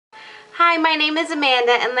Hi, my name is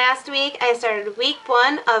Amanda, and last week I started week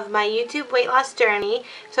 1 of my YouTube weight loss journey.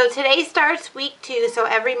 So today starts week 2, so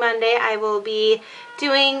every Monday I will be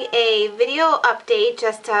doing a video update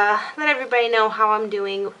just to let everybody know how I'm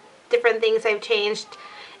doing, different things I've changed,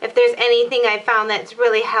 if there's anything I found that's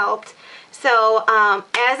really helped. So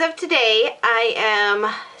as of today, I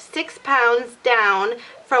am 6 pounds down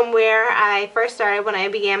from where I first started when I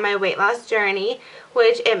began my weight loss journey,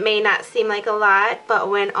 which it may not seem like a lot, but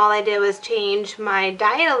when all I did was change my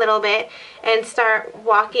diet a little bit and start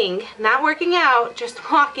walking, not working out, just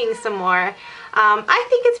walking some more, I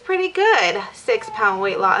think it's pretty good, 6 pound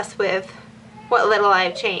weight loss with what little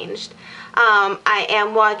I've changed. I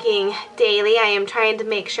am walking daily. I am trying to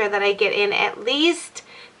make sure that I get in at least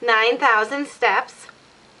 9,000 steps.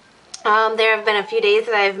 There have been a few days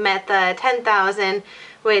that I've met the 10,000,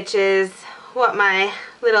 which is what my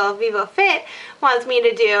little Vivo Fit wants me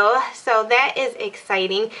to do. So that is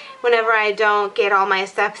exciting. Whenever I don't get all my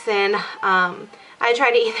steps in, I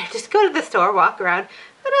try to either just go to the store, walk around.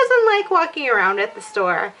 Who doesn't like walking around at the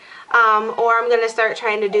store? Or I'm going to start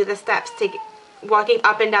trying to do the steps, walking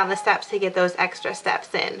up and down the steps to get those extra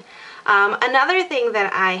steps in. Another thing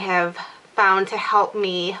that I have found to help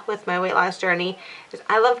me with my weight loss journey is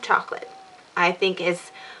I love chocolate. I think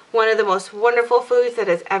it's one of the most wonderful foods that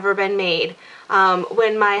has ever been made.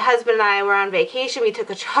 When my husband and I were on vacation, we took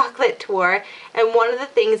a chocolate tour, and one of the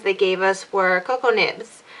things they gave us were cocoa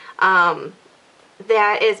nibs.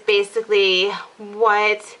 That is basically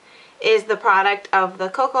what is the product of the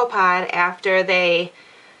cocoa pod after they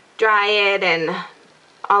dry it and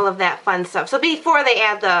all of that fun stuff. So before they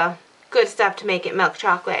add the good stuff to make it milk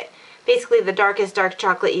chocolate, basically the darkest dark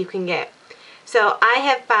chocolate you can get. So I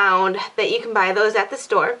have found that you can buy those at the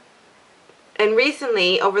store. And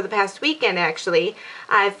recently, over the past weekend actually,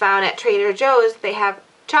 I've found at Trader Joe's they have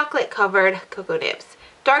chocolate covered cocoa nibs.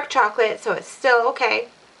 Dark chocolate, so it's still okay.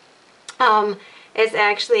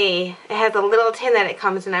 It has a little tin that it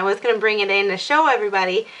comes in. I was going to bring it in to show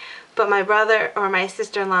everybody, but my brother or my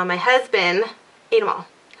sister-in-law, my husband, ate them all.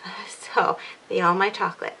 So they ate all my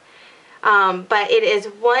chocolate. But it is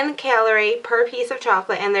 1 calorie per piece of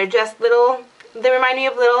chocolate, and they're just little, they remind me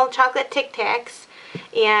of little chocolate Tic Tacs.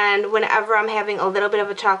 And whenever I'm having a little bit of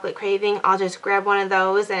a chocolate craving, I'll just grab one of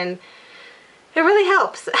those, and it really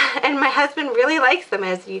helps. And my husband really likes them,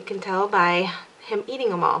 as you can tell by him eating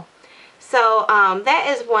them all. So that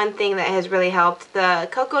is one thing that has really helped. The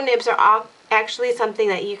cocoa nibs are actually something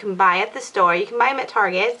that you can buy at the store. You can buy them at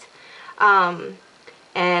Target, and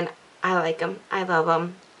I like them. I love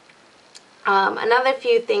them. Another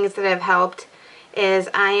few things that have helped is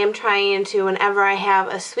I am trying to, whenever I have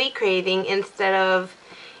a sweet craving, instead of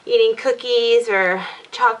eating cookies or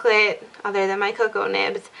chocolate other than my cocoa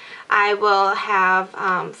nibs, I will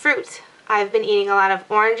have fruit. I've been eating a lot of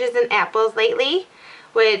oranges and apples lately,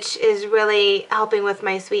 which is really helping with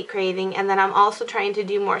my sweet craving. And then I'm also trying to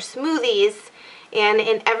do more smoothies, and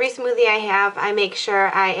in every smoothie I have, I make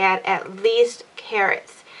sure I add at least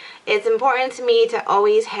carrots. It's important to me to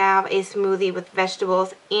always have a smoothie with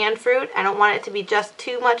vegetables and fruit. I don't want it to be just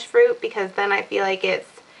too much fruit, because then I feel like it's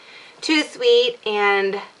too sweet,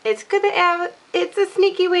 and it's good to have, it's a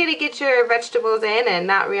sneaky way to get your vegetables in and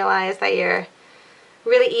not realize that you're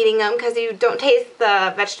really eating them, because you don't taste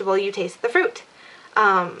the vegetable, you taste the fruit.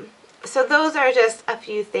 So those are just a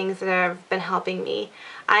few things that have been helping me.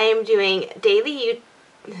 I am doing daily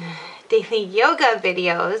yoga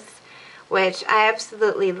videos, which I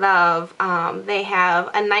absolutely love. They have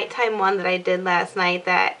a nighttime one that I did last night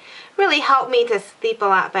that really helped me to sleep a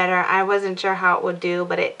lot better. I wasn't sure how it would do,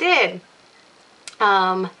 but it did.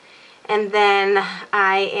 And then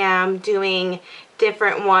I am doing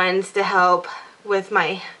different ones to help with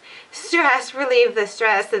my stress, relieve the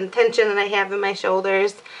stress and tension that I have in my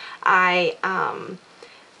shoulders.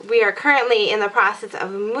 We are currently in the process of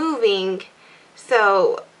moving,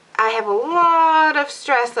 so I have a lot of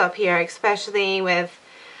stress up here, especially with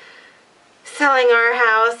selling our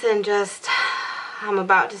house, and just I'm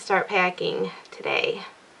about to start packing today.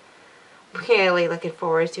 Really looking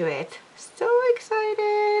forward to it. So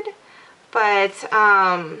excited. But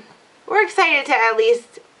we're excited to at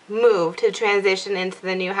least move, to transition into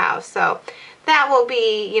the new house. So that will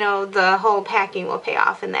be, you know, the whole packing will pay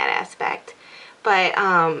off in that aspect. But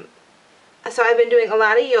so I've been doing a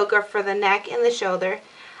lot of yoga for the neck and the shoulder.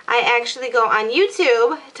 I actually go on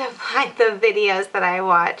YouTube to find the videos that I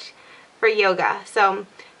watch for yoga. So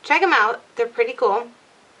check them out. They're pretty cool.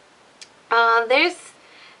 There's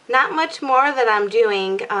not much more that I'm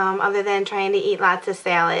doing other than trying to eat lots of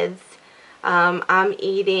salads. I'm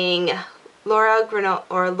eating Laura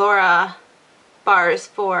bars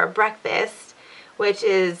for breakfast, which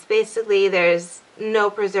is basically there's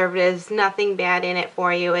no preservatives, nothing bad in it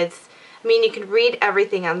for you. I mean, you can read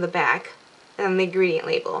everything on the back, on the ingredient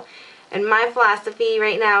label. And my philosophy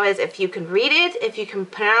right now is if you can read it, if you can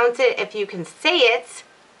pronounce it, if you can say it,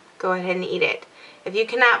 go ahead and eat it. If you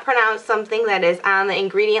cannot pronounce something that is on the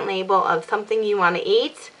ingredient label of something you want to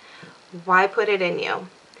eat, why put it in you?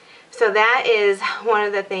 So that is one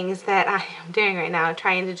of the things that I am doing right now,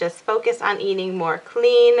 trying to just focus on eating more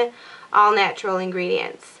clean, all natural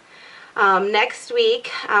ingredients. Next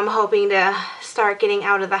week, I'm hoping to start getting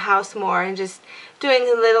out of the house more and just doing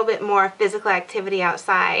a little bit more physical activity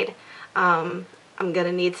outside. I'm going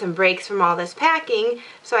to need some breaks from all this packing,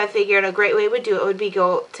 so I figured a great way to do it would be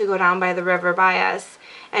to go down by the river by us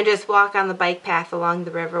and just walk on the bike path along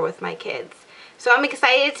the river with my kids. So I'm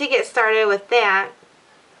excited to get started with that.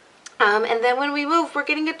 And then when we move, we're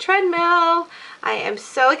getting a treadmill. I am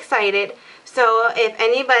so excited. So if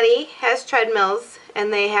anybody has treadmills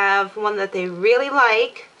and they have one that they really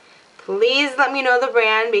like, please let me know the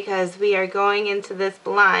brand, because we are going into this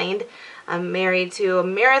blind. I'm married to a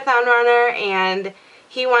marathon runner, and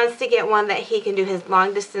he wants to get one that he can do his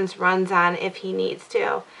long distance runs on if he needs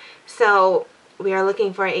to. So we are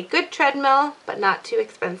looking for a good treadmill, but not too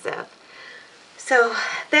expensive. So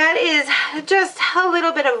that is just a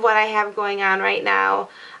little bit of what I have going on right now.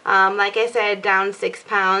 Like I said, down 6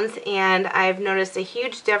 pounds, and I've noticed a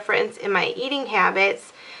huge difference in my eating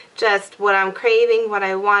habits, just what I'm craving, what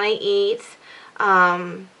I want to eat,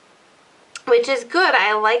 which is good.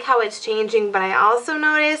 I like how it's changing, but I also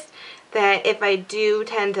noticed that if I do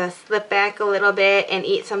tend to slip back a little bit and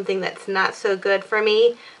eat something that's not so good for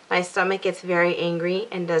me, my stomach gets very angry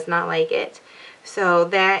and does not like it. So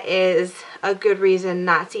that is a good reason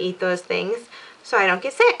not to eat those things so I don't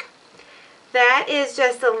get sick. That is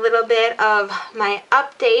just a little bit of my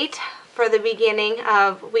update for the beginning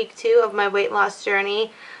of week 2 of my weight loss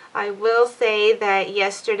journey. I will say that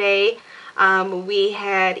yesterday we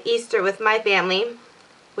had Easter with my family,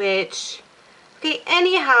 which, okay,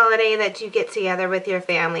 any holiday that you get together with your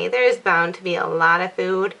family, there's bound to be a lot of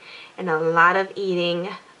food and a lot of eating.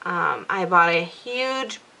 I bought a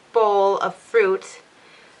huge bowl of fruit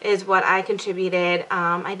is what I contributed.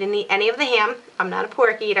 I didn't eat any of the ham. I'm not a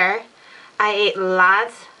pork eater. I ate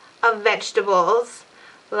lots of vegetables,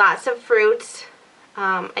 lots of fruits.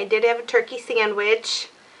 I did have a turkey sandwich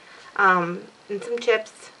and some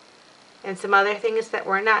chips and some other things that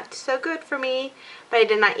were not so good for me, but I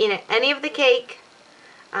did not eat any of the cake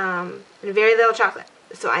and very little chocolate.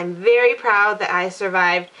 So I'm very proud that I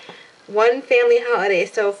survived one family holiday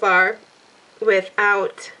so far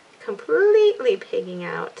without completely pigging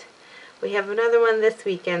out. We have another one this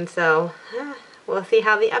weekend, so we'll see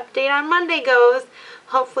how the update on Monday goes.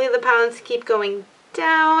 Hopefully the pounds keep going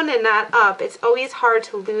down and not up. It's always hard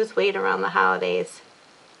to lose weight around the holidays.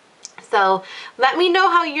 So let me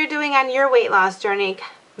know how you're doing on your weight loss journey.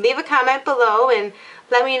 Leave a comment below and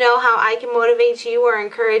let me know how I can motivate you or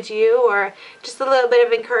encourage you, or just a little bit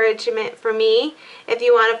of encouragement for me. If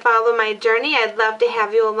you want to follow my journey, I'd love to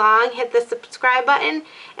have you along. Hit the subscribe button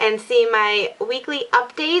and see my weekly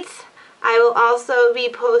updates. I will also be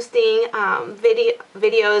posting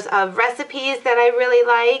videos of recipes that I really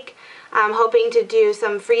like. I'm hoping to do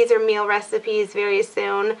some freezer meal recipes very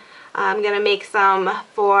soon. I'm going to make some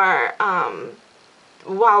for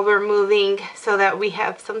while we're moving so that we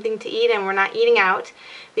have something to eat and we're not eating out,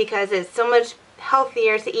 because it's so much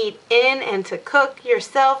healthier to eat in and to cook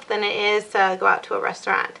yourself than it is to go out to a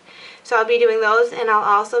restaurant. So I'll be doing those, and I'll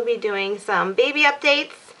also be doing some baby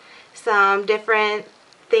updates, some different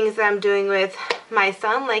things that I'm doing with my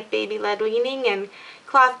son, like baby-led weaning and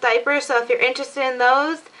cloth diapers. So if you're interested in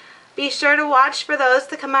those, be sure to watch for those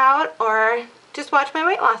to come out, or just watch my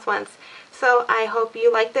weight loss ones. So I hope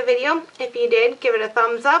you liked the video. If you did, give it a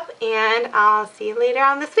thumbs up, and I'll see you later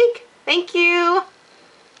on this week. Thank you.